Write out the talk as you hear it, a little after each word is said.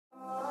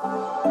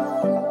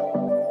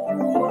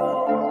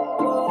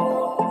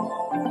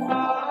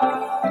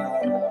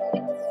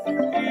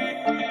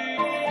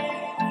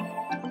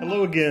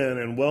again,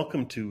 and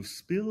welcome to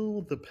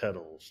Spill the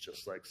Petals.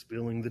 Just like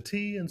spilling the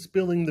tea and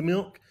spilling the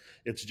milk,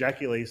 it's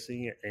Jackie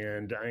Lacey,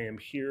 and I am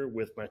here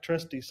with my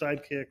trusty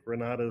sidekick,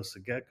 Renato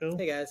Segecco.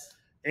 Hey, guys.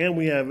 And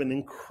we have an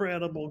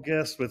incredible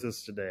guest with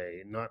us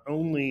today. Not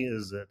only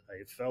is it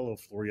a fellow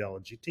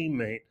Floriology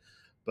teammate,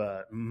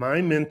 but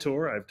my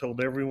mentor, I've told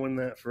everyone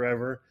that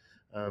forever,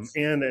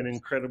 and an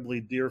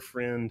incredibly dear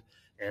friend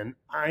and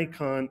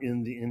icon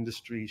in the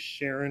industry,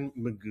 Sharon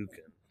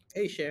McGukin.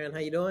 Hey, Sharon. How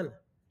you doing?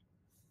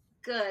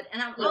 Good.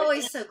 And I'm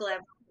always so glad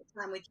for the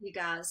time with you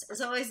guys.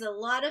 It's always a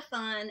lot of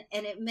fun,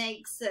 and it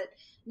makes it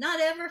not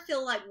ever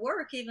feel like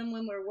work, even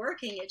when we're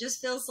working. It just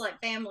feels like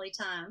family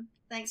time.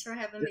 Thanks for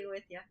having me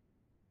with you.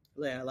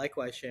 Yeah,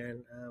 likewise,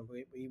 Sharon.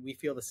 We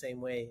feel the same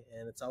way,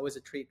 and it's always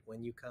a treat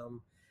when you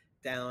come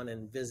down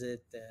and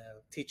visit,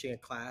 teaching a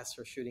class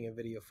or shooting a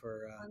video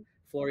for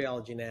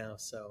Floriology Now.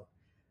 So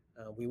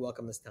we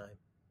welcome this time.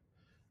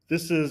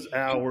 This is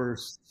our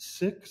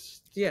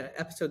sixth. Yeah,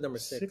 episode number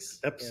six.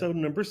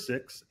 Number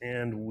six,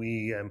 and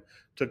we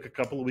took a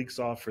couple of weeks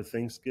off for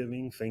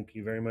Thanksgiving. Thank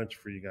you very much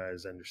for you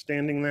guys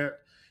understanding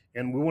that.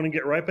 And we want to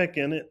get right back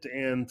in it,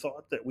 and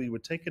thought that we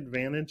would take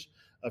advantage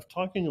of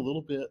talking a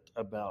little bit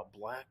about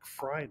Black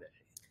Friday.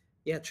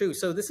 Yeah, true.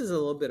 So this is a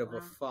little bit of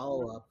a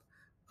follow-up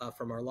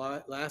from our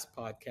last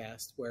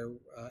podcast, where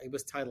it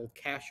was titled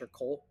Cash or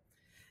Coal.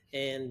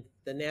 And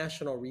the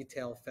National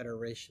Retail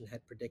Federation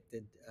had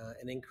predicted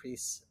an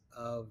increase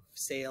of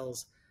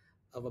sales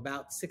of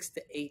about 6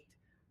 to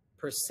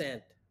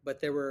 8%, but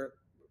there were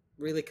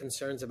really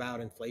concerns about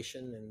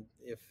inflation and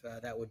if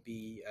that would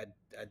be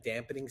a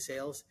dampening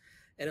sales.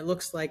 And it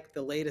looks like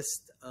the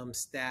latest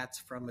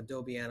stats from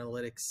Adobe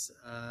Analytics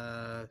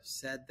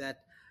said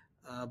that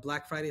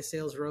Black Friday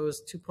sales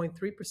rose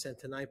 2.3%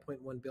 to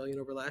 9.1 billion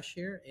over last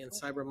year, and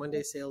Cyber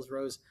Monday sales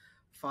rose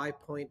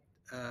 5.8%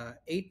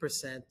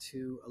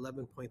 to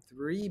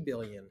 11.3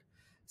 billion.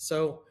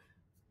 So,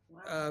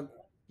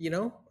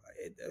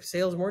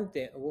 sales weren't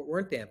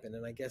dampened,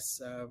 and I guess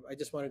I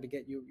just wanted to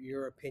get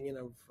your opinion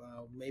of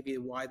maybe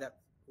why that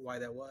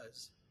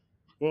was.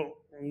 Well,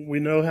 we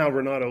know how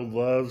Renato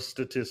loves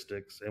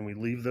statistics, and we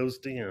leave those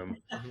to him.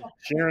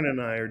 Sharon and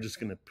I are just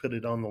going to put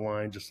it on the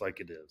line just like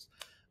it is.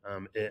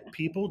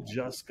 People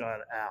just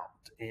got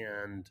out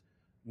and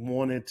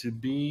wanted to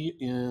be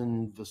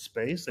in the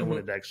space. They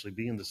wanted to actually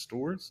be in the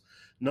stores,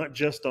 not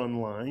just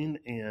online.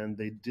 And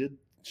they did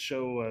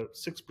show a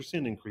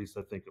 6% increase,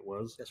 I think it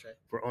was. That's right.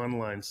 For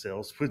online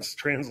sales, which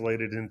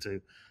translated into,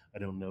 I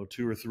don't know, $2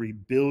 or $3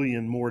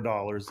 billion more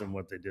dollars than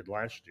what they did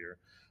last year.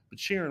 But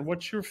Sharon,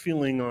 what's your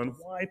feeling on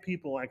why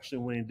people actually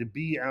wanted to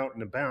be out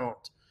and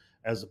about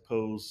as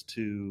opposed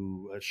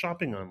to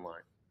shopping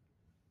online?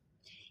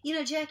 You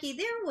know, Jackie,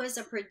 there was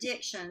a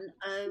prediction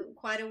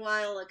quite a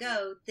while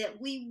ago that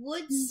we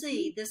would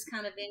see this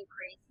kind of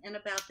increase in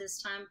about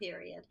this time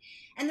period.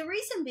 And the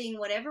reason being,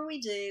 whatever we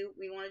do,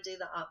 we want to do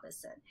the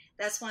opposite.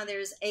 That's why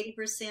there's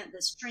 80%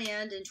 that's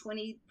trend and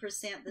 20%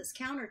 that's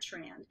counter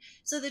trend.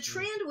 So the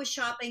trend was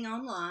shopping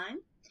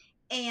online.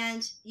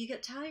 And you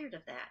get tired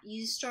of that.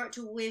 You start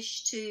to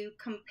wish to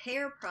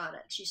compare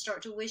products. You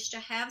start to wish to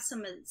have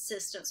some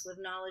assistance with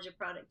knowledge of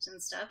products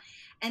and stuff.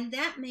 And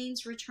that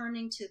means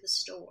returning to the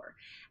store.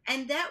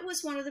 And that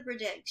was one of the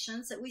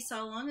predictions that we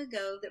saw long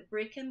ago, that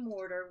brick and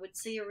mortar would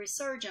see a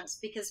resurgence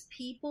because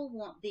people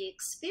want the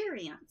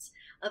experience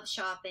of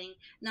shopping,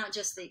 not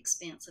just the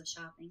expense of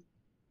shopping.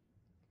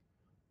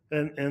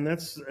 And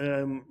that's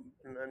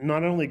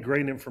not only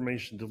great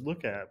information to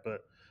look at,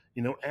 but,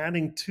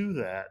 adding to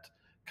that,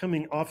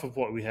 coming off of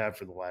what we had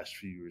for the last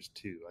few years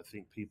too. I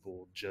think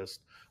people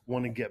just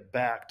want to get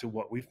back to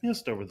what we've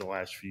missed over the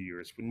last few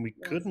years. When we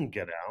couldn't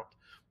get out,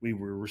 we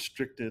were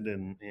restricted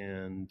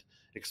and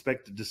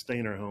expected to stay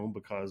in our home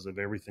because of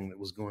everything that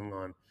was going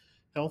on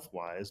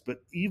health-wise.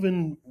 But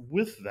even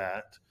with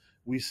that,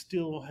 we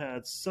still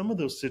had some of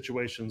those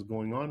situations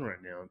going on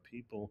right now, and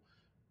people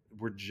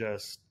were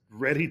just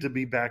ready to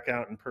be back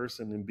out in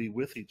person and be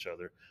with each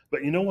other.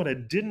 But you know what I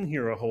didn't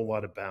hear a whole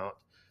lot about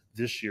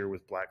this year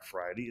with Black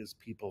Friday is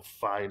people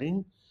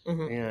fighting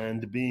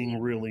and being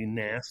really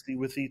nasty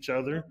with each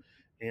other.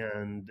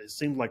 And it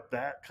seemed like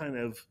that kind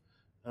of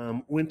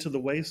went to the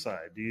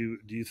wayside. Do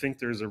you think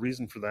there's a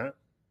reason for that?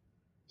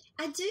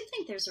 I do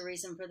think there's a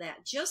reason for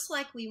that. Just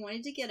like we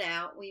wanted to get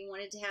out, we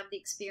wanted to have the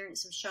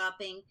experience of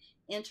shopping,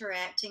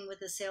 interacting with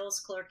the sales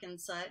clerk and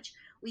such.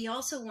 We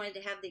also wanted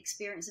to have the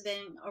experience of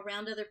being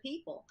around other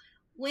people.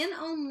 When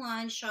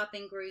online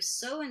shopping grew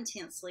so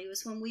intensely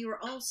was when we were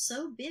all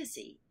so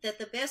busy that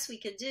the best we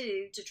could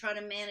do to try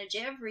to manage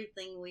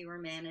everything we were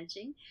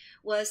managing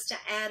was to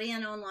add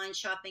in online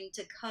shopping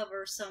to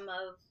cover some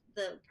of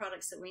the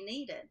products that we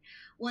needed.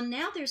 Well,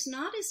 now there's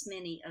not as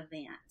many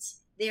events.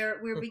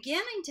 We're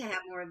beginning to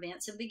have more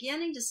events and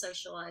beginning to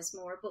socialize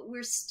more, but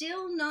we're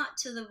still not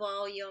to the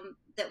volume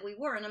that we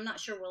were. And I'm not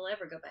sure we'll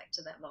ever go back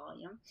to that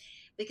volume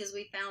because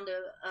we found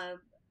a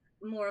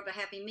more of a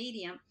happy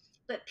medium.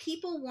 but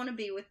people want to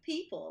be with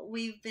people.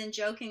 We've been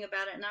joking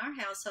about it in our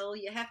household.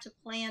 You have to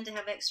plan to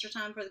have extra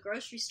time for the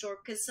grocery store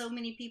because so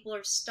many people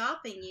are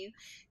stopping you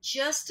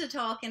just to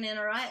talk and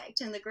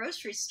interact in the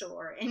grocery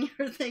store. And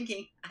you're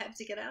thinking, I have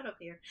to get out of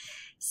here.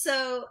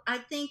 So I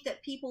think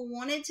that people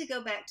wanted to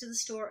go back to the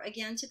store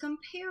again to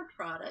compare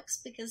products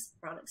because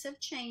products have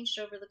changed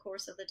over the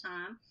course of the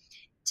time,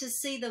 to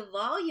see the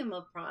volume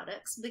of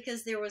products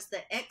because there was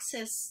the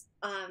excess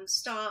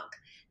stock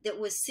that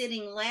was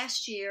sitting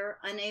last year,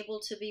 unable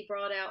to be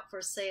brought out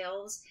for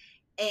sales,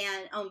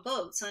 and on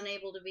boats,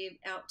 unable to be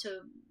out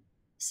to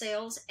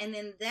sales. And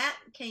then that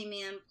came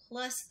in,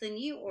 plus the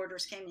new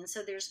orders came in.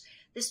 So there's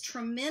this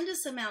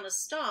tremendous amount of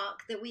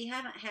stock that we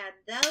haven't had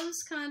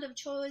those kind of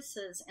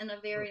choices in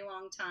a very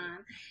long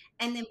time,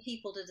 and then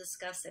people to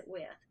discuss it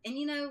with. And,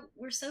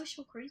 we're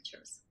social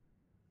creatures.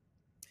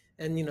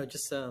 And,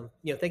 just,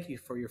 thank you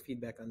for your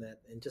feedback on that.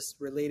 And just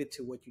related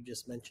to what you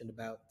just mentioned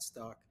about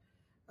stock,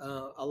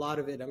 a lot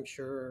of it, I'm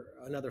sure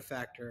another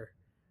factor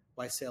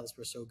why sales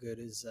were so good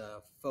is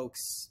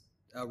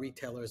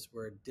retailers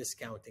were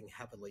discounting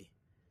heavily,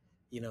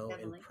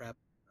 in prep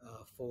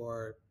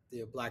for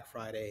the Black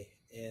Friday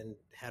and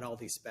had all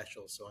these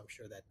specials. So I'm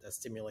sure that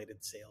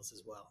stimulated sales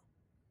as well.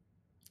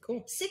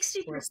 Cool.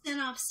 60%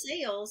 off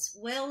sales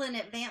well in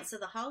advance of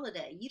the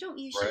holiday. You don't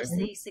usually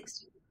see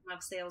 60%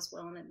 off sales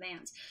well in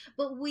advance.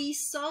 But we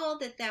saw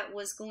that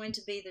was going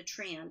to be the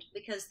trend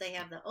because they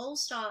have the old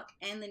stock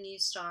and the new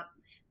stock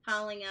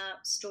piling up,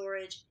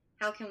 storage.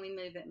 How can we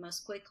move it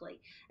most quickly?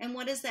 And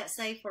what does that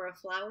say for a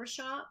flower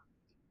shop?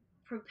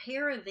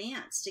 Prepare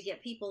events to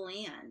get people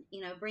in.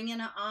 Bring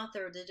in an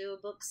author to do a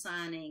book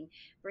signing.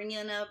 Bring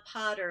in a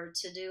potter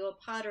to do a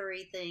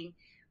pottery thing.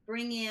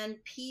 Bring in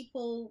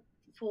people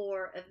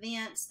for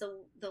events,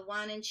 the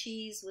wine and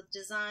cheese with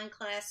design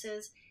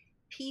classes.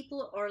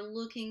 People are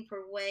looking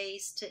for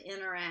ways to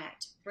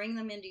interact. Bring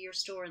them into your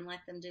store and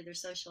let them do their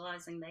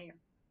socializing there.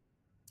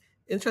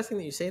 Interesting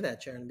that you say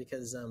that, Sharon,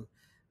 because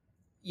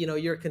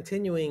you're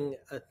continuing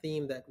a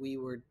theme that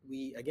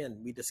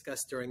we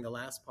discussed during the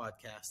last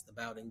podcast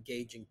about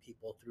engaging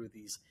people through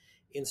these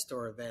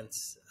in-store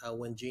events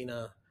when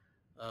Gina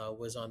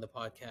was on the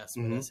podcast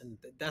with us, and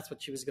that's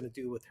what she was going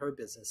to do with her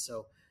business.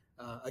 So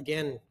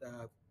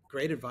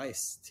great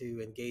advice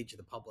to engage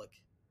the public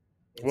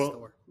in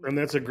store. And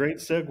that's a great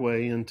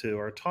segue into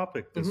our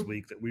topic this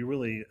week that we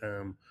really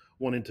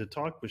wanted to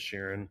talk with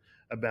Sharon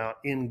about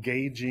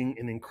engaging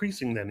and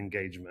increasing that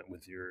engagement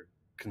with your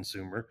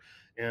consumer.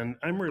 And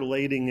I'm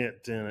relating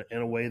it in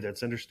a way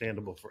that's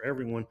understandable for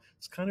everyone.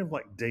 It's kind of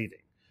like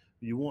dating.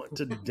 You want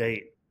to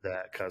date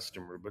that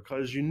customer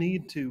because you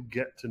need to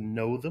get to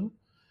know them,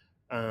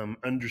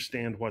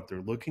 understand what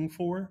they're looking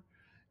for,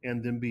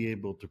 and then be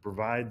able to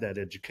provide that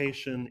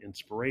education,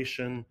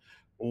 inspiration,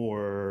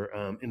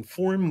 or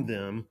inform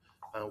them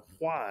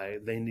why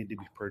they need to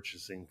be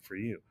purchasing for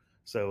you.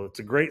 So it's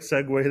a great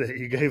segue that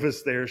you gave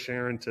us there,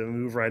 Sharon, to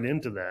move right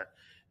into that.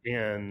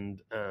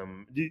 And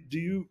do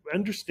you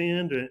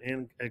understand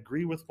and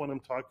agree with what I'm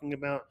talking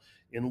about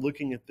in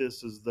looking at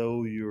this as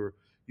though you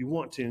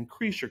want to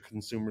increase your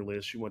consumer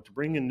list, you want to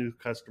bring in new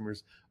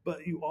customers,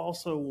 but you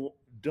also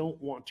don't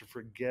want to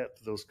forget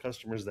those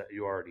customers that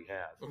you already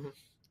have,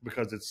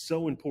 because it's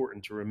so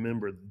important to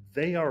remember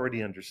they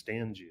already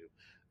understand you.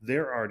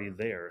 They're already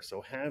there.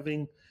 So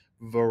having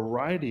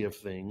variety of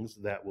things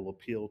that will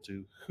appeal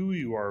to who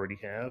you already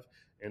have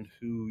and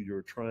who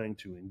you're trying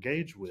to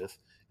engage with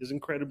is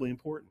incredibly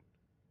important.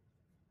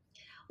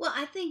 Well,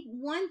 I think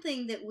one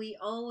thing that we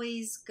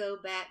always go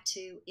back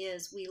to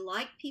is we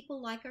like people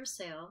like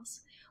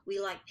ourselves. We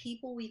like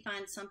people we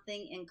find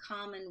something in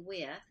common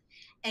with,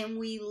 and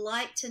we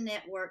like to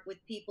network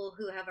with people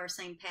who have our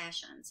same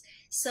passions.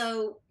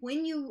 So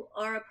when you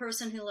are a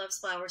person who loves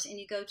flowers and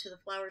you go to the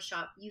flower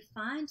shop, you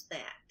find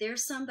that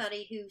there's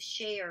somebody who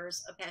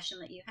shares a passion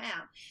that you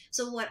have.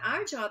 So what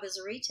our job as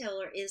a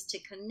retailer is to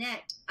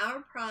connect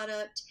our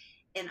product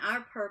and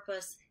our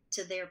purpose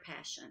to their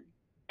passion.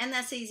 And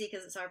that's easy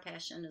because it's our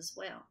passion as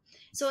well.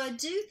 So I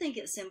do think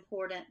it's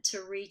important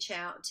to reach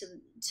out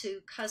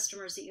to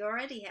customers that you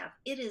already have.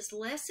 It is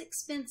less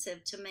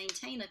expensive to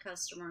maintain a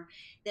customer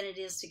than it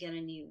is to get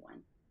a new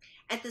one.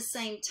 At the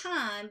same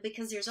time,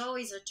 because there's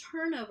always a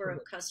turnover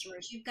of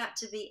customers, you've got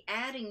to be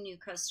adding new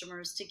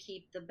customers to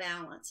keep the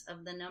balance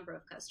of the number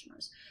of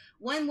customers.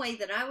 One way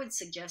that I would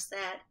suggest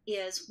that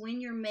is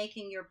when you're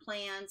making your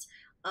plans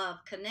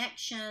of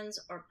connections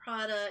or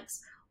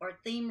products or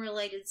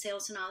theme-related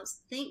sales and all,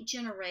 think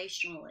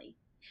generationally,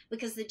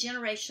 because the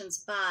generations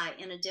buy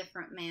in a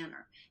different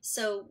manner.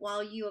 So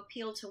while you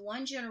appeal to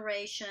one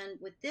generation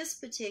with this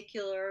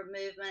particular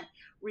movement,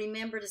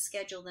 remember to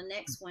schedule the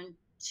next one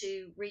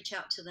to reach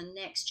out to the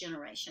next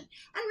generation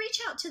and reach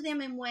out to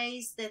them in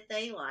ways that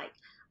they like.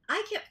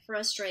 I get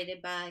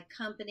frustrated by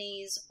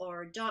companies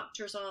or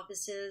doctor's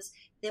offices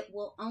that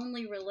will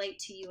only relate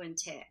to you in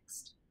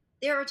text.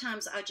 There are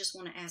times I just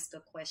want to ask a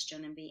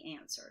question and be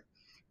answered.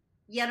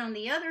 Yet on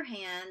the other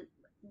hand,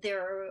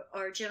 there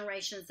are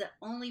generations that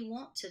only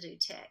want to do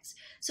text.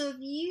 So if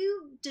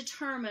you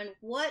determine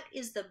what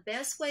is the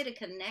best way to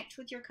connect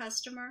with your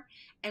customer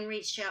and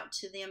reach out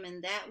to them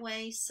in that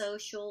way,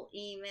 social,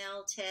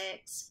 email,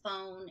 text,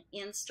 phone,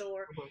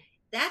 in-store,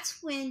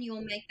 that's when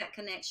you'll make that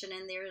connection,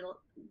 and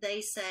they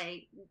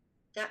say,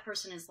 that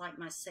person is like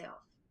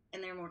myself,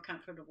 and they're more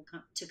comfortable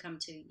to come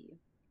to you.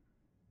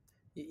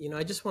 You know,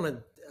 I just want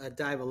to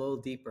dive a little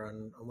deeper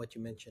on what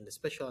you mentioned,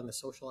 especially on the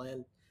social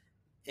end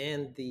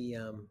and the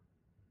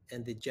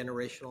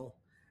generational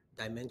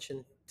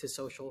dimension to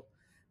social.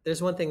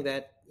 There's one thing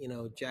that, you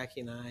know,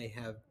 Jackie and I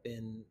have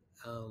been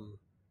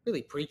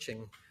really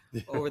preaching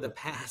over the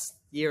past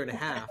year and a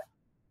half.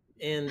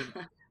 And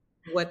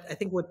what I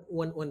think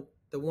when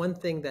the one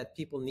thing that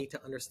people need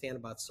to understand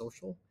about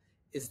social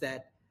is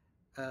that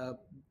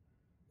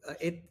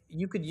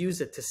you could use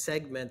it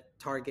to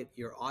target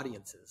your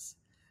audiences.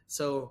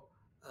 So,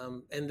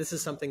 and this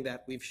is something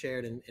that we've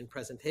shared in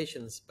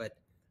presentations, but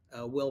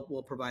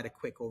we'll provide a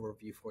quick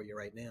overview for you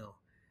right now.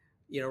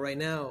 You know, right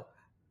now,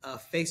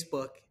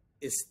 Facebook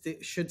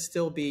should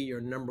still be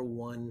your number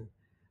one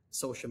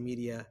social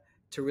media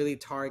to really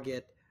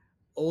target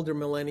older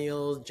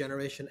millennials,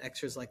 Generation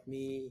Xers like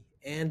me,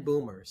 and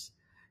boomers.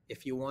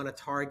 If you want to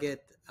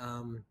target,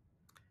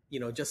 you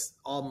know, just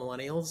all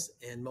millennials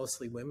and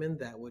mostly women,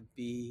 that would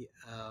be,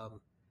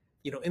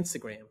 you know,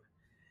 Instagram.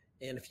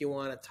 And if you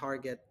want to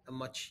target a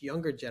much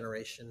younger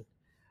generation,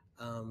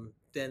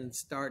 then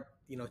start,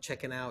 you know,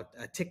 checking out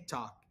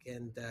TikTok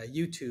and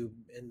YouTube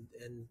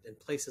and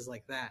places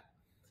like that.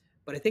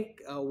 But I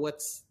think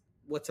what's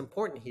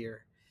important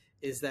here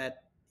is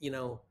that, you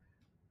know,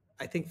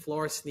 I think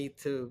florists need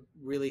to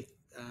really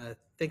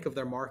think of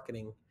their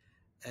marketing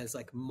as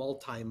like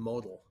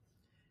multimodal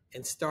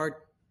and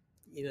start,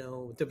 you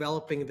know,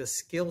 developing the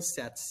skill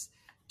sets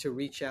to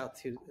reach out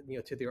to, you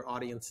know, to their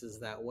audiences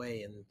that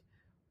way. And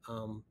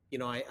you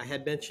know, I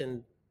had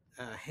mentioned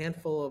a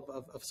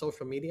handful of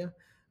social media,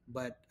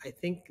 but I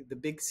think the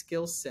big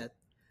skill set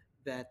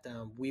that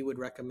we would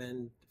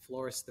recommend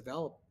florists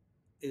develop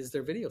is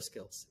their video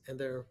skills and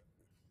their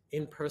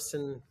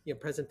in-person, you know,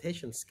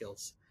 presentation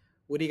skills.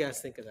 What do you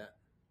guys think of that?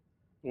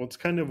 Well, it's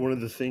kind of one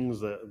of the things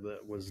that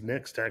was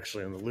next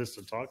actually on the list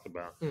to talk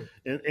about. And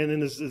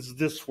it's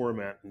this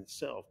format in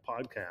itself,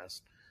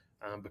 podcast,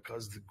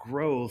 because the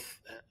growth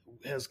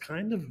has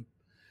kind of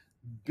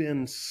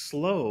been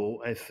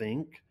slow, I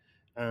think.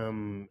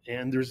 And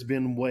there's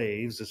been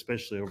waves,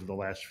 especially over the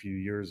last few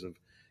years, of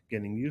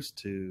getting used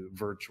to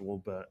virtual.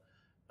 But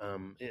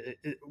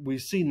we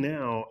see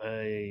now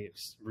a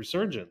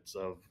resurgence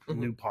of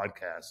new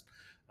podcasts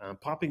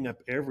popping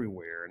up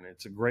everywhere, and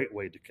it's a great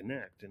way to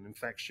connect. And in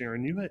fact,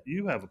 Sharon,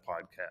 you have a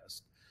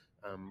podcast.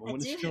 I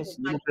want to tell us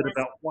a little bit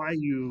about why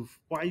you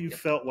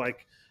felt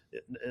like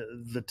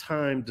the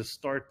time to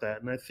start that.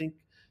 And I think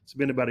it's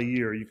been about a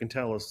year. You can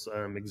tell us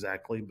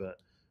exactly, but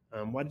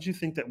why did you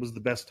think that was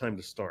the best time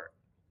to start?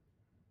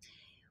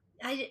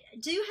 I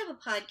do have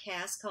a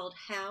podcast called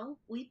How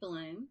We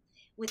Bloom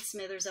with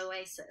Smithers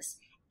Oasis.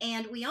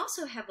 And we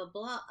also have a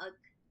blog,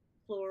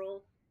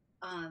 Floral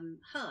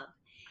Hub.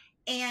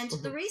 And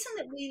the reason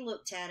that we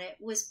looked at it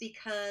was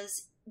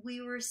because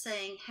we were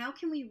saying, how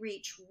can we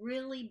reach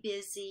really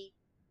busy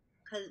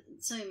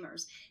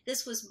consumers?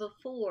 This was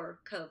before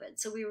COVID.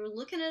 So we were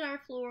looking at our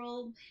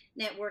floral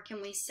network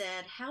and we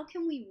said, how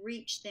can we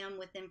reach them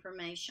with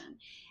information?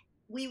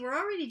 We were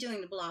already doing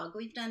the blog.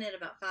 We've done it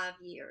about 5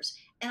 years,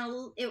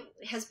 and it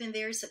has been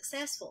very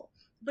successful.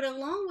 But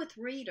along with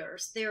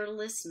readers, there are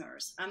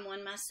listeners. I'm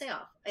one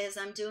myself. As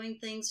I'm doing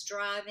things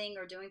driving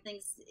or doing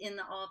things in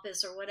the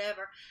office or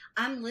whatever,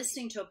 I'm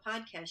listening to a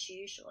podcast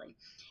usually.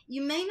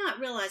 You may not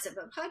realize it,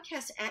 but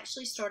podcasts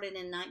actually started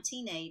in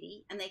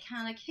 1980, and they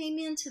kind of came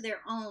into their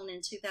own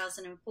in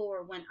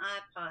 2004 when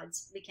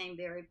iPods became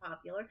very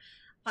popular.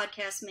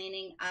 Podcast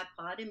meaning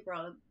iPod and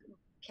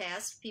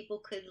broadcast people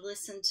could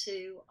listen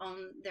to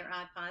on their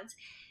iPods.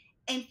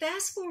 And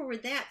fast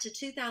forward that to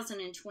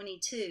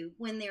 2022,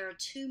 when there are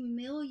 2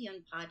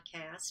 million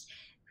podcasts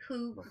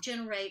who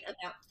generate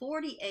about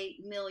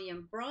 48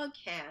 million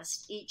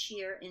broadcasts each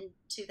year in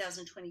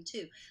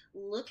 2022.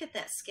 Look at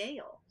that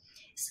scale.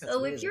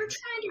 So if you're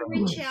trying to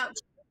reach out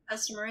to a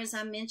customer, as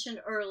I mentioned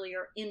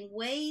earlier, in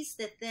ways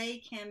that they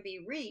can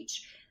be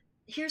reached,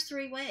 here's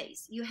 3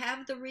 ways. You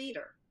have the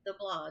reader, the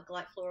blog,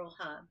 like Floral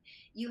Hub.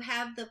 You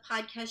have the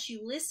podcast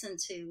you listen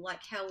to,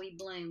 like How We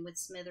Bloom with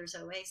Smithers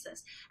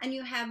Oasis. And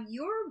you have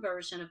your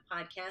version of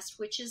podcast,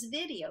 which is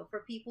video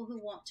for people who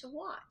want to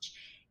watch.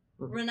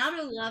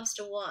 Renato loves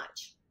to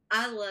watch.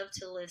 I love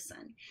to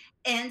listen.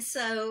 And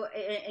so,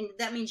 and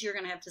that means you're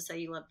going to have to say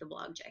you love the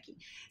blog, Jackie.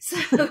 So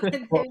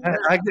well,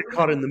 I get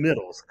caught in the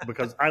middle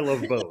because I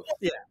love both.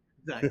 Yeah,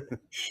 exactly.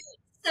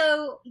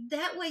 So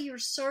that way you're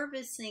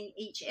servicing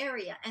each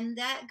area. And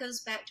that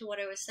goes back to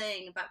what I was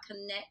saying about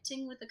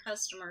connecting with the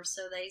customer.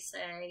 So they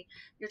say,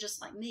 you're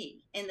just like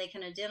me, and they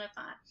can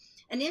identify.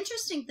 An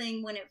interesting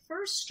thing, when it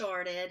first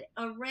started,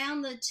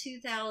 around the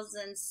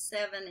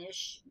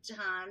 2007-ish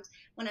times,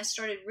 when I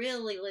started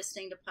really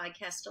listening to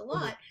podcasts a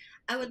lot,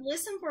 I would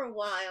listen for a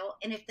while,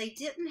 and if they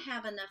didn't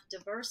have enough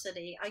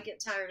diversity, I'd get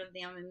tired of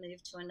them and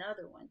move to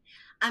another one.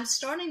 I'm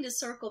starting to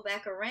circle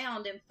back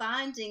around and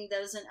finding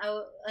those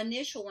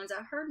initial ones.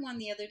 I heard one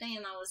the other day,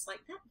 and I was like,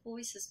 that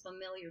voice is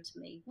familiar to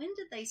me. When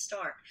did they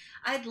start?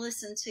 I'd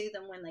listened to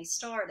them when they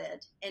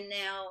started, and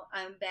now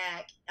I'm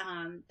back.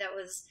 That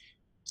was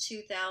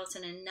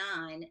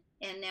 2009,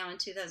 and now in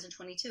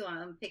 2022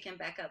 I'm picking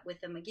back up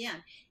with them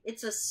again.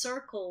 It's a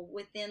circle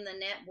within the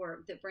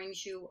network that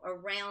brings you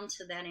around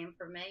to that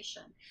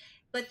information.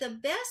 But the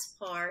best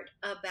part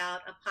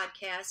about a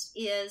podcast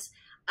is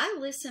I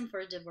listen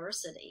for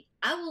diversity.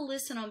 I will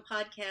listen on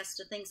podcasts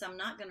to things I'm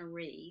not going to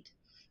read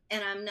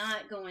and I'm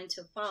not going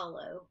to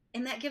follow,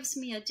 and that gives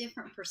me a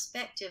different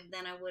perspective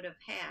than I would have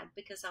had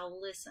because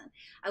I'll listen.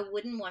 I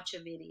wouldn't watch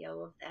a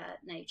video of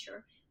that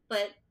nature,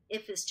 but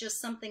if it's just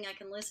something I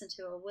can listen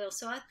to, I will.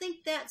 So I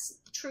think that's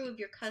true of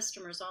your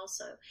customers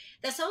also.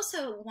 That's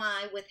also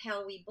why with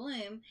How We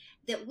Bloom,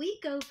 that we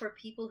go for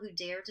people who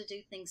dare to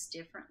do things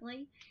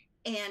differently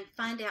and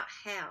find out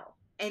how.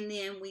 And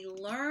then we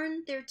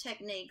learn their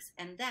techniques,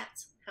 and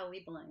that's how we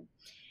bloom.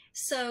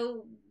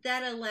 So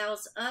that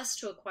allows us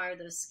to acquire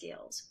those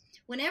skills.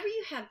 Whenever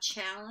you have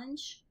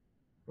challenge,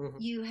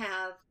 you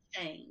have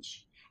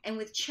change. And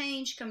with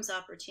change comes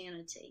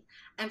opportunity.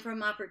 And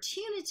from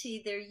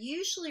opportunity, there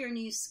usually are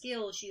new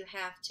skills you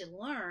have to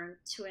learn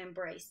to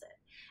embrace it.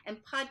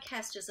 And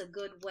podcast is a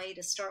good way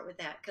to start with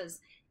that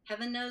because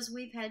heaven knows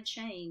we've had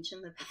change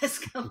in the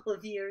past couple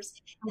of years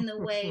in the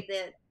way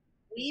that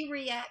we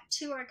react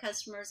to our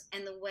customers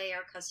and the way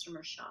our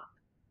customers shop.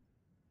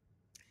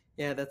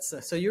 Yeah, that's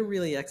so you're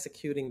really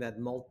executing that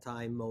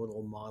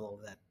multimodal model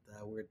that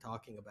we're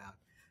talking about.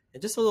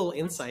 And just a little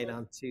insight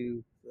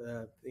onto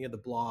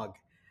the blog.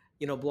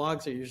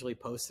 Blogs are usually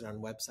posted on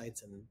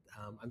websites, and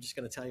I'm just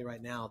going to tell you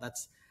right now,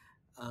 that's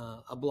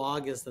a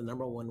blog is the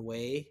number one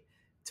way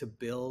to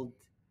build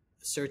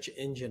search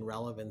engine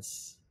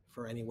relevance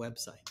for any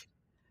website.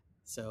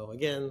 So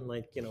again,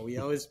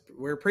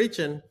 we're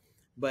preaching,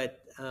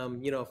 but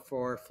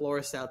for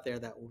florists out there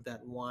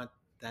that want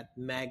that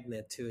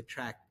magnet to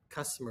attract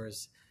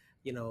customers,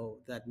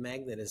 that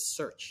magnet is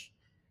search,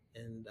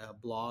 and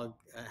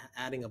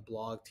adding a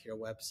blog to your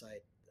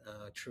website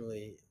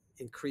truly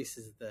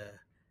increases the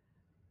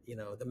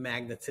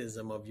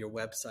magnetism of your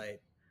website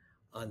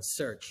on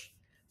search.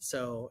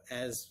 So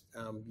as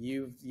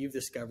you've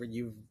discovered,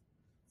 you've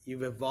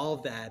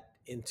evolved that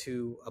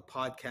into a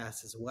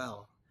podcast as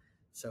well.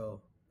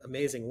 So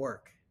amazing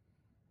work.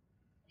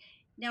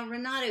 Now,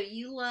 Renato,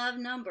 you love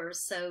numbers.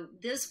 So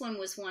this one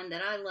was one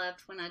that I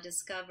loved when I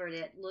discovered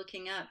it,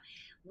 looking up.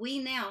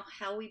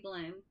 How We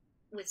Bloom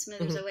with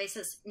Smithers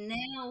Oasis,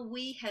 now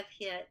we have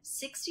hit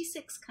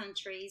 66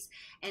 countries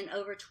and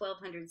over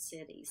 1,200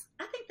 cities.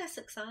 I think that's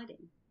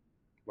exciting.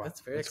 Wow,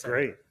 that's very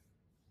exciting.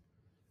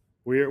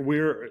 Great.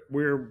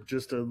 We're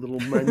just a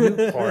little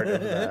minute part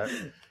of that,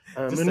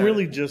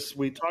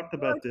 we talked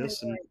about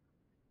this and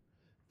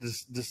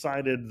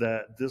decided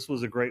that this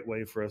was a great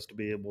way for us to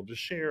be able to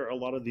share a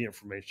lot of the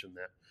information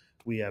that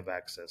we have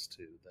access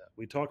to. That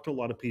we talk to a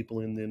lot of people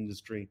in the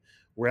industry.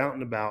 We're out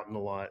and about and a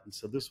lot, and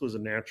so this was a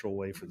natural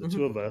way for the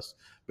two of us,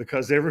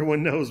 because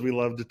everyone knows we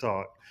love to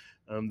talk.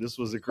 This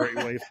was a great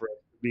way for us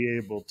to be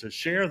able to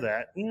share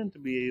that and to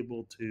be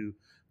able to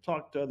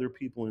talk to other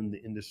people in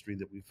the industry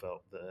that we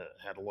felt that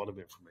had a lot of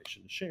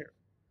information to share.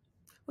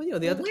 Well,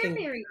 the other thing,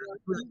 very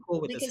really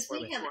cool with because this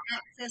we have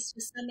access to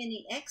so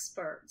many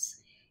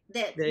experts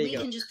that we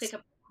can just pick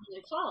up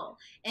and call.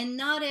 And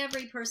not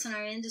every person in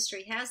our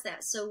industry has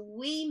that. So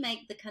we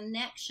make the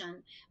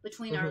connection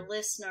between our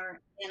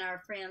listener and our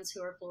friends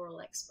who are floral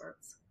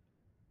experts.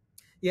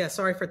 Yeah,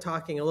 sorry for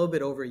talking a little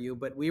bit over you,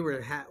 but we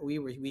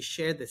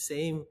shared the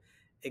same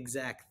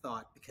exact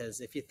thought, because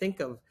if you think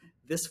of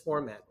this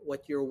format,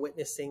 what you're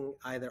witnessing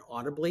either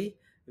audibly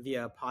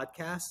via a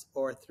podcast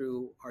or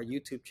through our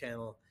YouTube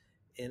channel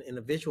in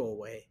a visual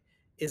way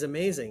is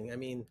amazing. I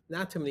mean,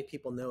 not too many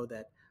people know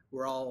that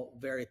we're all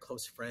very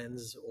close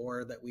friends,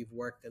 or that we've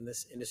worked in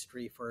this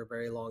industry for a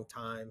very long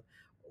time,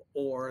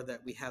 or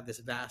that we have this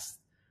vast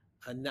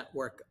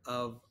network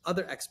of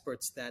other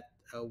experts that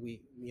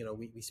we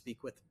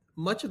speak with.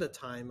 Much of the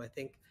time, I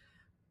think,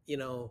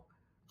 a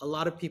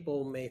lot of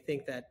people may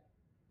think that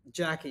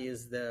Jackie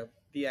is the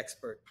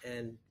expert,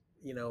 and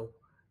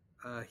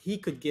he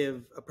could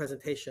give a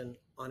presentation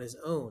on his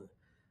own.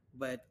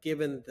 But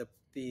given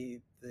a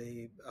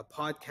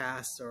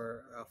podcast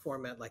or a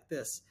format like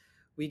this,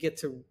 we get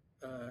to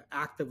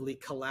actively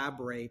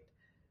collaborate,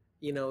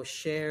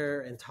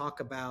 share and talk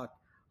about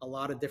a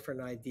lot of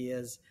different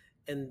ideas,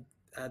 and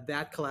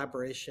that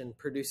collaboration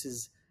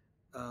produces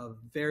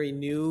very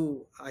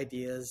new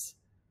ideas,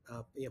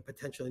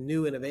 potentially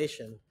new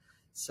innovation.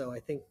 So I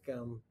think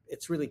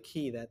it's really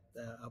key that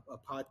a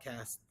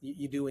podcast,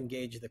 you do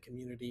engage the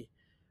community,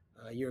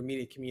 your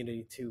immediate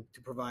community, to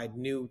provide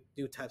new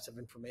types of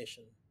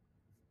information.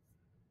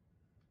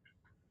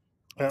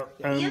 The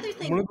other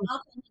thing that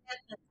often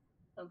happens,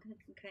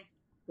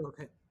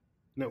 Okay.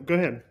 No, go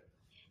ahead.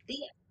 the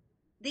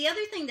the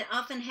other thing that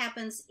often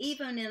happens,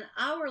 even in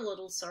our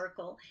little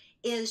circle,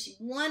 is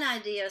one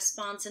idea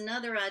spawns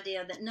another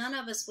idea that none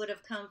of us would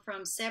have come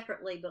from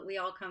separately, but we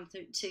all come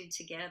through to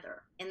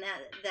together, and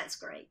that's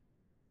great.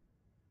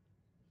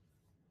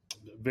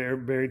 Very,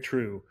 very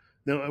true.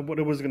 Now, what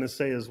I was going to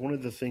say is one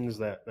of the things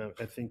that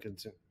I think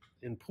it's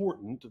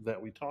important that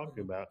we talk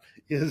about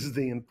is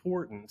the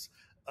importance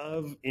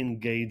of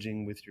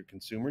engaging with your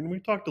consumer. And we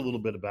talked a little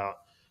bit about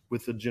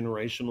with the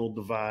generational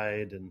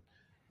divide and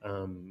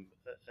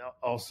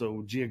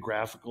also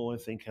geographical, I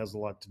think, has a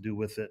lot to do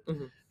with it,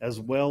 as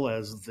well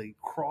as the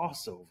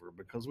crossover,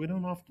 because we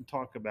don't often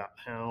talk about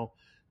how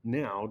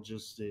now,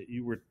 just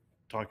you were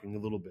talking a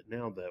little bit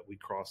now that we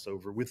cross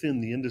over within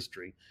the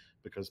industry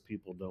because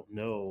people don't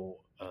know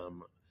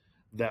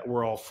that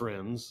we're all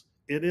friends.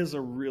 It is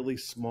a really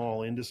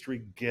small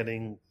industry,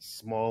 getting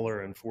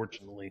smaller,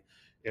 unfortunately,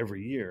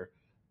 every year.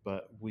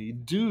 But we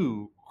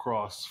do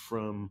cross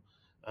from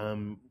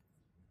the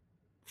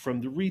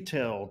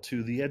retail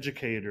to the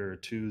educator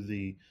to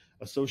the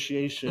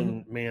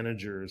association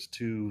managers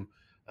to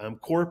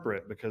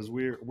corporate, because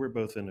we're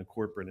both in a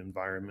corporate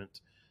environment.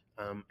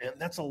 And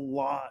that's a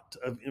lot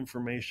of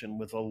information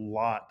with a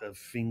lot of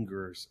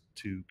fingers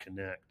to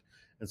connect.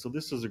 And so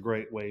this is a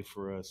great way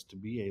for us to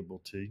be able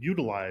to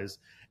utilize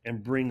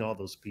and bring all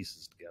those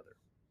pieces together.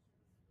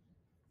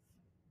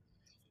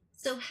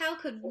 So how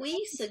could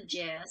we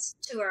suggest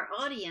to our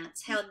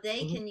audience how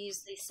they can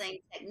use these same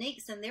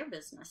techniques in their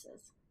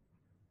businesses?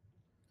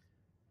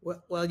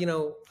 Well,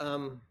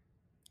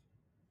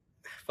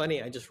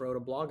 funny, I just wrote a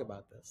blog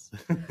about this,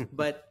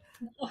 but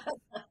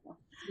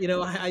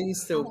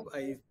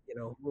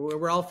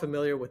we're all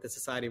familiar with the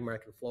Society of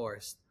American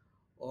Florists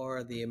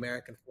or the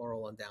American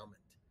Floral Endowment,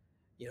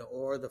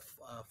 or the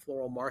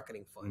Floral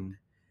Marketing Fund.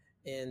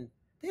 And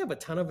they have a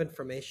ton of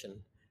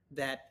information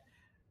that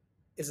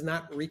is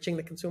not reaching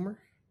the consumer.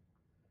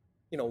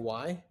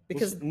 Why?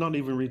 Because not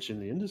even reaching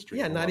the industry.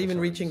 Yeah, not even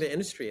reaching the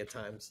industry at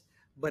times,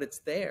 but it's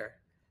there.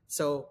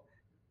 So,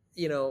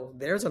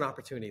 there's an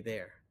opportunity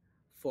there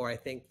for, I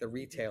think, the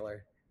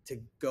retailer to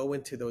go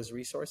into those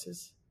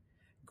resources,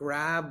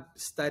 grab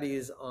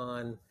studies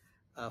on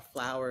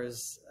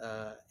flowers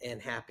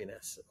and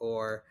happiness,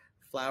 or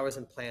flowers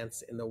and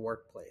plants in the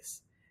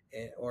workplace,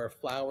 or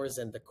flowers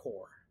and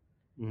decor,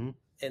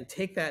 and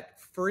take that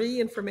free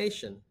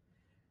information,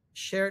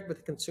 share it with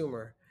the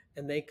consumer,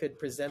 and they could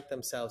present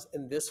themselves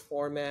in this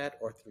format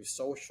or through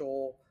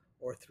social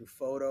or through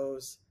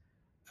photos,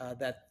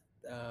 that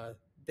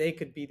they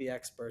could be the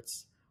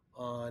experts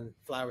on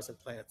flowers and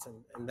plants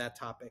and that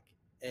topic,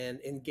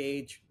 and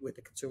engage with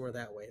the consumer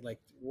that way, like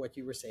what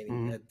you were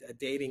saying,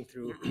 dating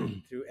through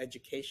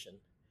education.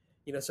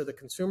 So the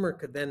consumer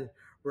could then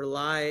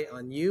rely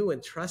on you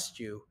and trust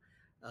you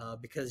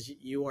because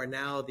you are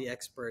now the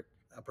expert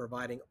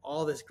providing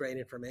all this great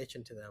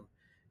information to them,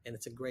 and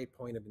it's a great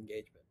point of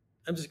engagement.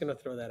 I'm just going to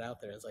throw that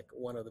out there as like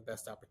one of the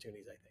best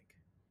opportunities, I think.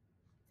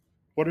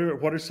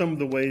 What are some of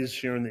the ways,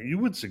 Sharon, that you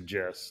would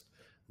suggest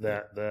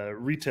that the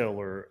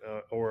retailer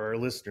or our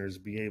listeners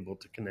be able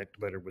to connect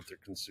better with their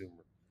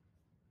consumer?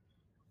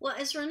 Well,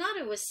 as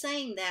Renato was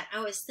saying that, I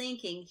was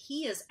thinking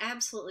he is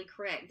absolutely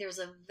correct. There's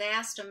a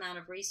vast amount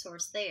of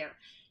resource there.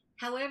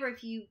 However,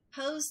 if you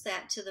pose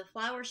that to the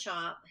flower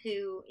shop,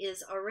 who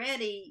is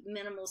already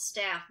minimal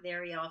staff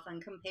very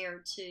often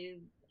compared to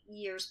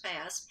years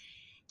past,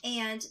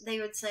 and they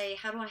would say,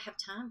 how do I have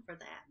time for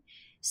that?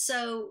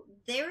 So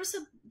there's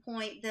a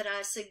point that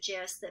I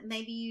suggest that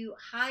maybe you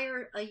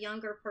hire a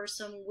younger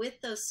person with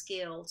those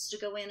skills to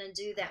go in and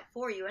do that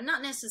for you, and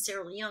not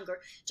necessarily younger,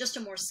 just a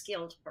more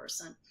skilled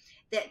person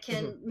that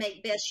can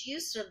make best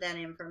use of that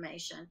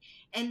information.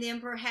 And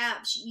then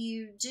perhaps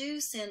you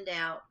do send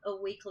out a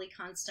weekly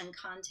constant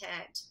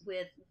contact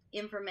with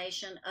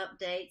information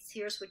updates.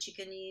 Here's what you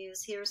can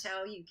use. Here's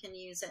how you can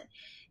use it.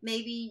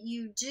 Maybe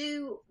you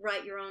do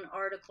write your own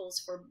articles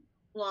for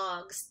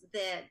blogs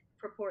that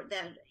purport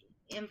that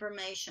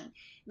information.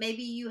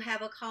 Maybe you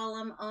have a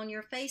column on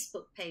your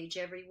Facebook page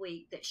every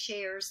week that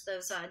shares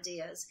those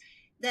ideas.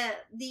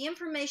 That the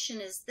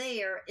information is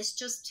there. It's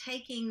just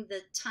taking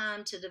the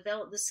time to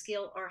develop the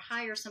skill or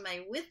hire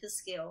somebody with the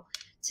skill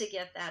to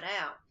get that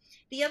out.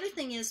 The other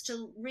thing is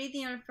to read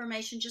the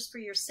information just for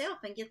yourself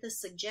and get the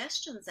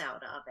suggestions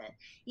out of it.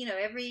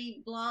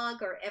 Every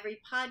blog or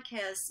every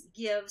podcast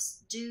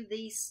do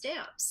these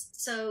steps.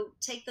 So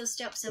take those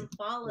steps and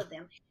follow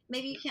them.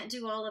 Maybe you can't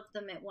do all of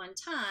them at one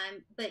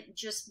time, but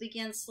just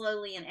begin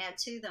slowly and add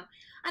to them.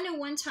 I know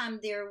one time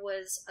there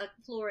was a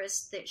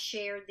florist that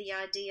shared the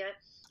idea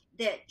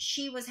that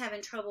she was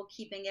having trouble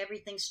keeping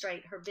everything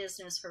straight, her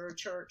business, her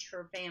church,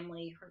 her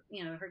family,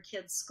 her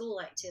kids'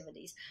 school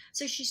activities.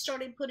 So she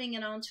started putting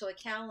it onto a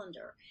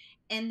calendar.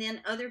 And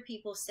then other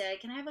people said,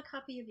 can I have a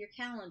copy of your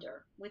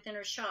calendar within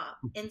her shop?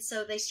 And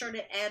so they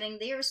started adding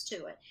theirs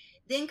to it.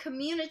 Then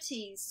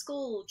community,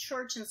 school,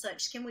 church and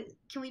such, can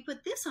we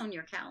put this on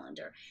your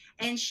calendar?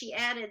 And she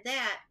added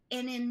that.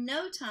 And in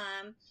no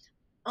time,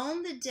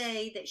 on the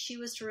day that she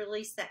was to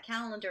release that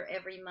calendar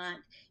every month,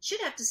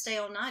 she'd have to stay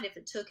all night if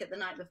it took it the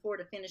night before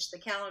to finish the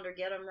calendar,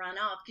 get them run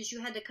off, because you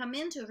had to come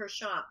into her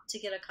shop to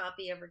get a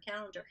copy of her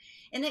calendar.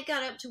 And it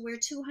got up to where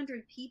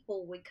 200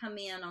 people would come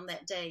in on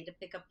that day to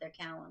pick up their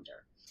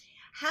calendar.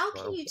 How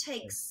can you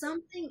take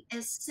something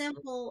as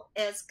simple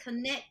as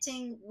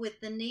connecting with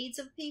the needs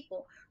of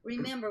people?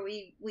 Remember,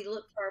 we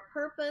look for our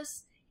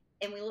purpose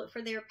and we look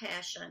for their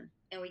passion,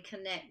 and we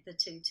connect the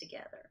two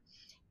together.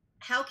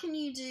 How can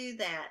you do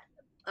that?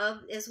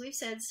 As we've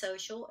said,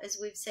 social, as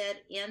we've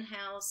said,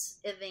 in-house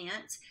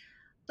events,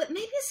 but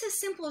maybe it's as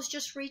simple as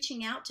just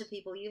reaching out to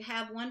people. You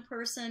have one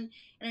person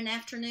in an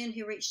afternoon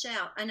who reached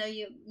out. I know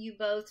you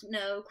both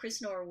know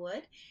Chris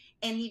Norwood,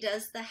 and he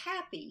does the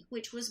Happy,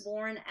 which was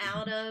born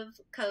out of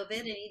COVID,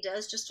 and he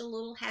does just a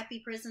little happy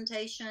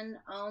presentation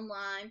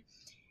online.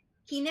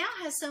 He now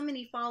has so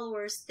many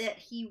followers that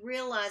he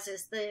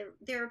realizes that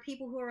there are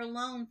people who are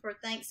alone for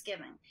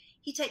Thanksgiving.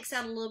 He takes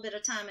out a little bit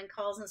of time and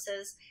calls and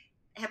says,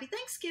 "Happy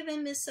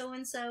Thanksgiving, Miss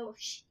So-and-so."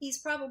 He's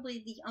probably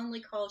the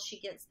only call she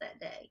gets that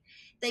day.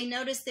 They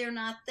notice they're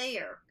not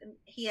there.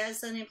 He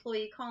has an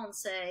employee call and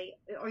say,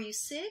 "Are you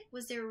sick?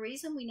 Was there a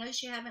reason? We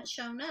noticed you haven't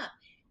shown up."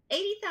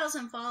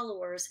 80,000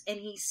 followers, and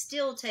he's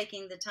still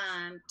taking the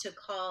time to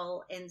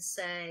call and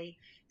say,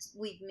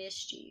 "We've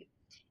missed you."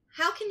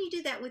 How can you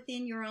do that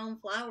within your own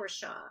flower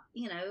shop?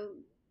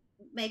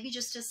 Maybe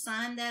just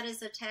assign that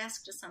as a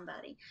task to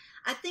somebody.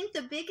 I think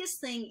the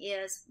biggest thing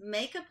is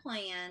make a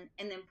plan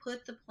and then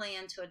put the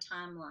plan to a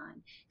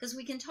timeline, because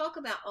we can talk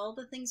about all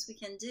the things we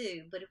can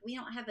do, but if we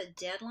don't have a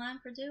deadline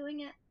for doing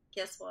it,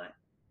 guess what?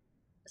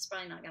 It's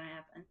probably not going to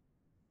happen.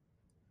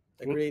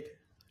 Agreed.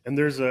 And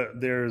there's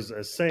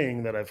a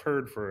saying that I've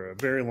heard for a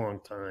very long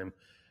time,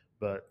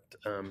 but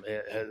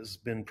it has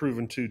been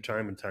proven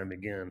time and time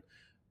again.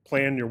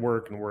 Plan your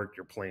work and work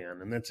your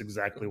plan. And that's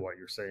exactly what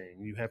you're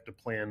saying. You have to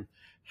plan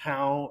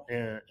how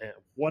and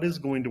what is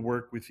going to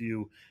work with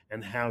you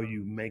and how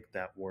you make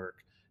that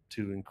work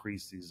to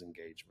increase these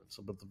engagements.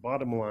 So, but the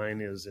bottom line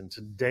is, in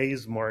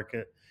today's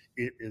market,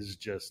 it is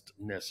just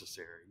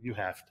necessary. You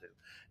have to.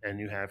 And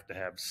you have to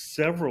have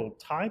several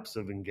types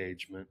of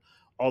engagement,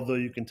 although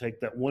you can take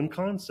that one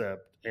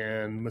concept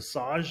and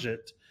massage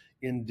it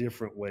in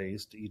different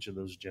ways to each of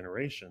those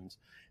generations.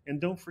 And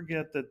don't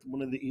forget that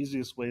one of the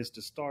easiest ways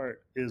to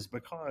start is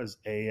because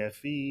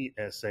AFE,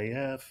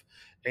 SAF,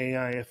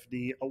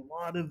 AIFD, a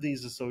lot of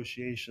these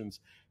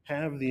associations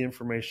have the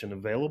information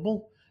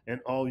available,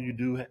 and all you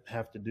do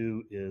have to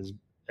do is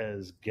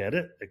get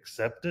it,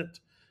 accept it,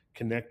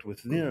 connect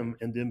with them,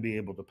 and then be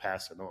able to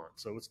pass it on.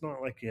 So it's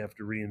not like you have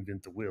to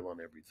reinvent the wheel on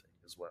everything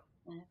as well.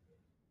 Yeah.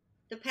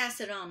 To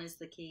pass it on is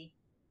the key.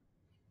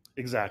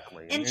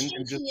 Exactly. And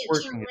changing it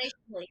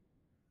generationally.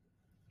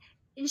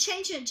 And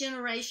changing it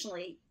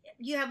generationally,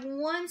 you have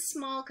one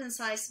small,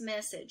 concise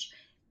message.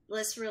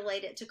 Let's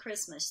relate it to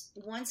Christmas.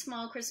 One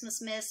small Christmas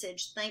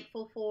message,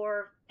 thankful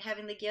for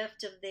having the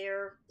gift of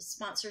their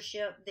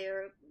sponsorship,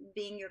 their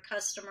being your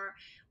customer,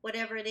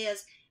 whatever it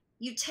is.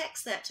 You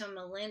text that to a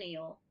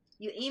millennial,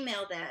 you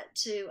email that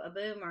to a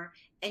boomer,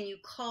 and you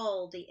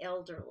call the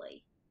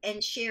elderly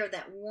and share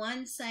that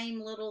one same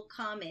little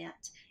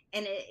comment,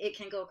 and it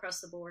can go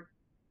across the board.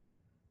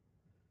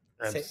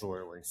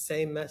 Absolutely.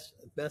 Same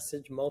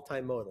message,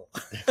 multimodal.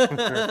 All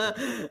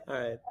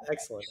right.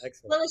 Excellent.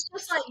 Well, it's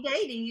just like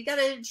dating. You got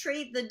to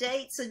treat the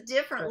dates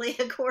differently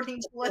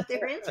according to what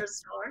their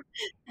interests are.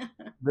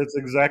 That's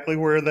exactly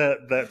where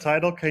that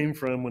title came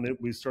from when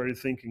we started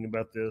thinking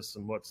about this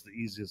and what's the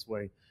easiest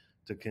way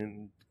to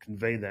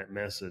convey that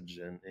message.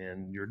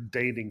 And you're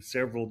dating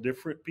several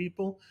different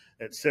people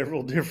at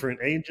several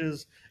different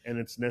ages, and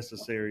it's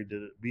necessary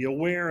to be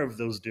aware of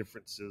those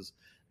differences.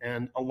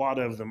 And a lot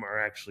of them are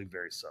actually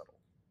very subtle.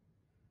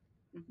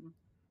 Mm-hmm.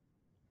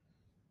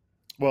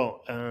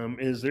 Well,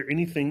 is there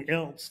anything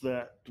else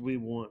that we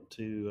want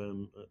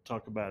to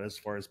talk about as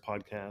far as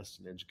podcasts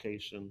and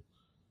education?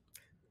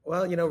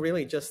 Well,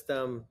 really just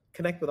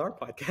connect with our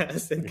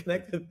podcast and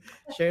connect with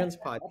Sharon's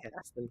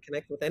podcast and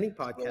connect with any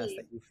podcast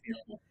that you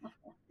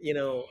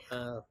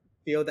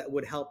feel that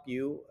would help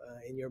you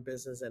in your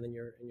business and in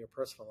your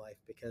personal life,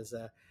 because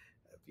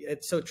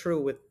it's so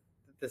true with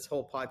this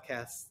whole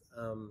podcast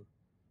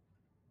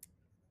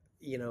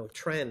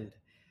trend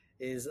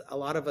is a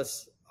lot of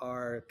us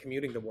are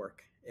commuting to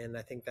work. And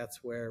I think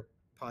that's where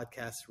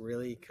podcasts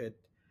really could,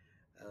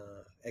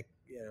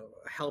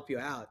 help you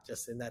out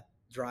just in that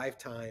drive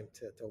time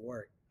to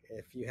work.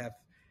 If you have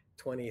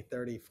 20,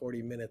 30,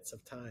 40 minutes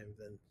of time,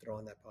 then throw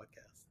on that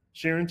podcast.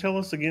 Sharon, tell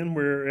us again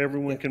where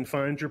everyone can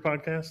find your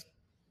podcast.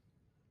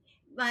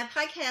 My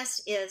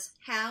podcast is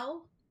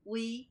How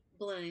We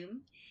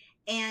Bloom,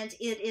 and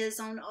it is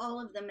on all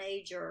of the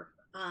major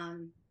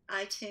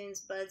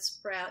iTunes,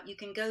 Buzzsprout. You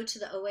can go to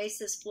the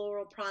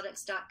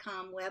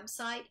oasisfloralproducts.com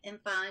website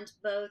and find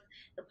both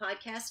the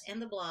podcast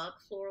and the blog,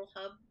 Floral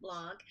Hub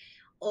blog,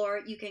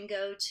 or you can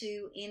go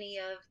to any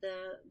of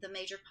the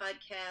major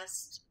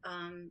podcast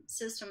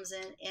systems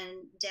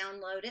and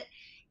download it.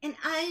 And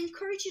I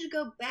encourage you to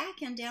go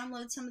back and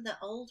download some of the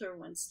older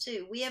ones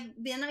too. We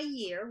have been a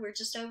year, we're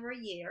just over a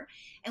year,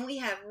 and we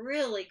have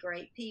really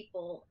great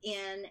people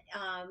in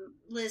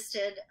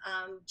listed.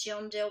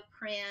 Joan Dale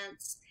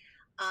Prince,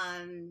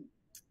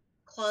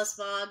 Klaus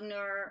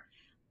Wagner,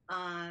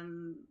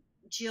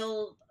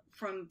 Jill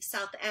from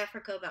South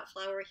Africa about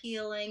flower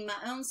healing, my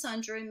own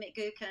son Drew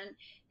McGukin,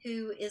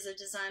 who is a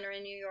designer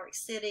in New York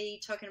City,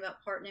 talking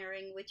about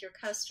partnering with your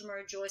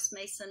customer, Joyce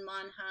Mason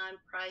Monheim,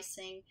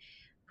 pricing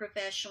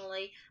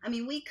professionally. I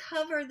mean, we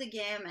cover the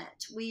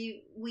gamut.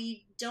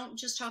 We don't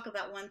just talk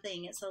about one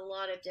thing. It's a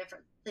lot of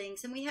different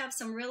things. And we have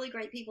some really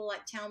great people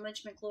like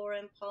Talmadge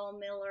McLaurin, Paul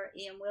Miller,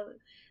 Ian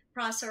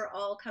Prosser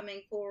all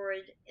coming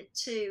forward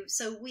too.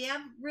 So we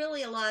have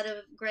really a lot of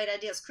great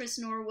ideas. Chris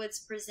Norwood's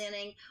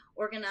presenting,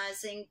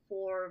 organizing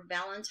for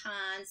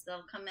Valentine's.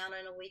 They'll come out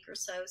in a week or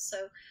so.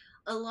 So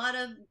a lot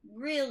of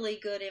really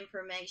good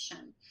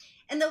information.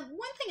 And the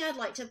one thing I'd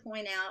like to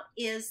point out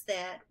is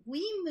that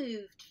we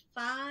moved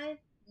 5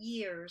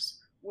 years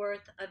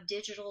worth of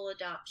digital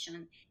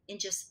adoption in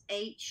just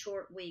 8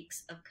 short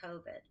weeks of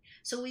COVID.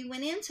 So we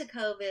went into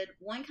COVID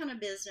one kind of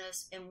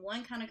business and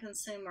one kind of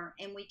consumer,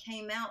 and we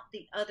came out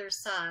the other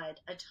side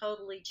a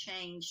totally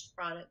changed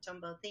product on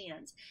both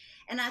ends.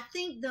 And I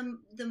think the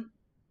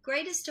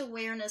greatest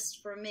awareness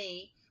for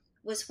me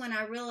was when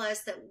I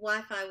realized that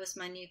Wi-Fi was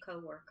my new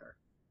coworker,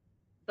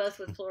 both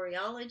with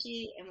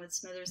Floriology and with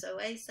Smithers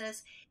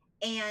Oasis,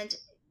 and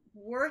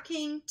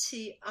working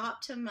to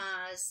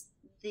optimize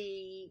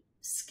the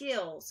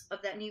skills of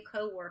that new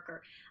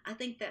coworker. I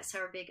think that's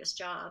our biggest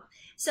job.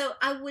 So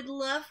I would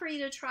love for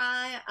you to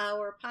try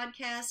our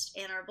podcast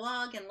and our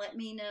blog and let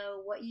me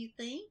know what you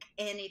think.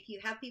 And if you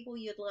have people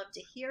you'd love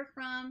to hear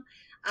from,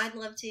 I'd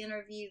love to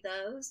interview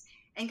those.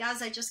 And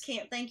guys, I just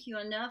can't thank you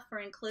enough for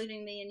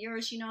including me in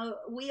yours. You know,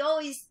 we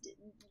always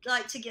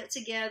like to get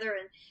together,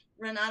 and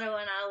Renato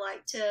and I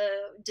like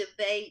to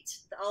debate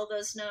all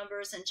those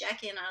numbers, and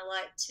Jackie and I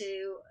like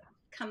to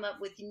come up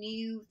with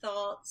new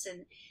thoughts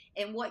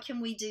and what can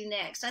we do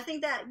next. I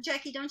think that,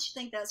 Jackie, don't you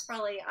think that's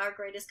probably our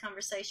greatest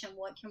conversation?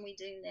 What can we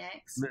do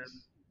next?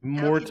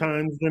 More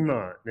times than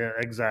not. Yeah,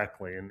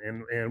 exactly.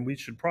 And we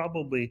should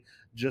probably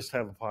just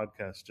have a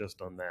podcast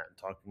just on that,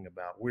 talking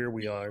about where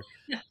we are,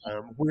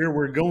 where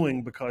we're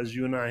going, because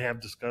you and I have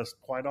discussed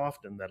quite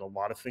often that a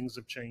lot of things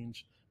have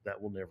changed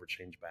that will never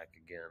change back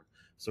again.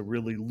 So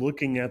really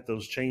looking at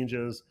those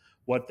changes,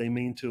 what they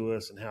mean to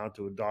us, and how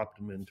to adopt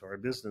them into our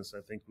business,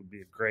 I think would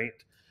be a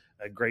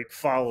great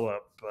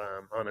follow-up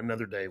on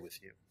another day with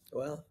you.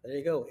 Well, there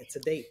you go. It's a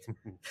date.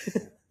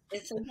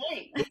 It's a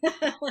date.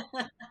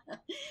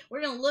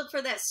 We're going to look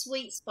for that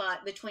sweet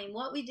spot between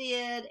what we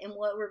did and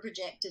what we're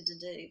projected to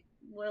do.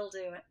 We'll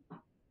do it.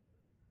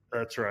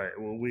 That's right.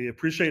 Well, we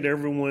appreciate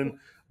everyone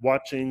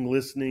watching,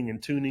 listening,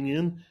 and tuning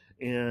in.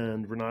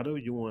 And Renato,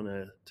 you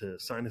want to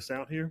sign us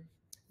out here?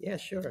 Yeah,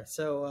 sure.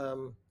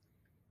 So,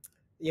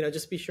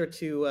 just be sure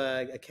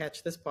to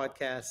catch this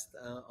podcast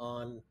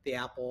on the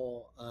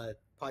Apple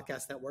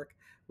Podcast Network.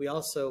 We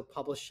also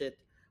publish it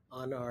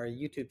on our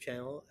YouTube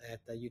channel at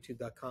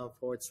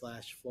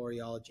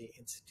youtube.com/Floriology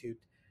Institute.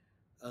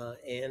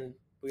 And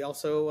we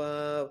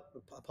also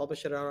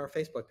publish it on our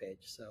Facebook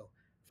page. So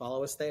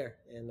follow us there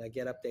and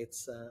get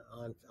updates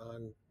on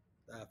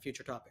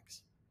future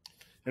topics.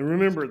 And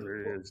remember,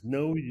 there is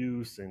no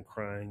use in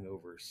crying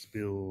over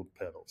spilled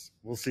petals.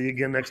 We'll see you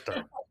again next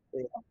time.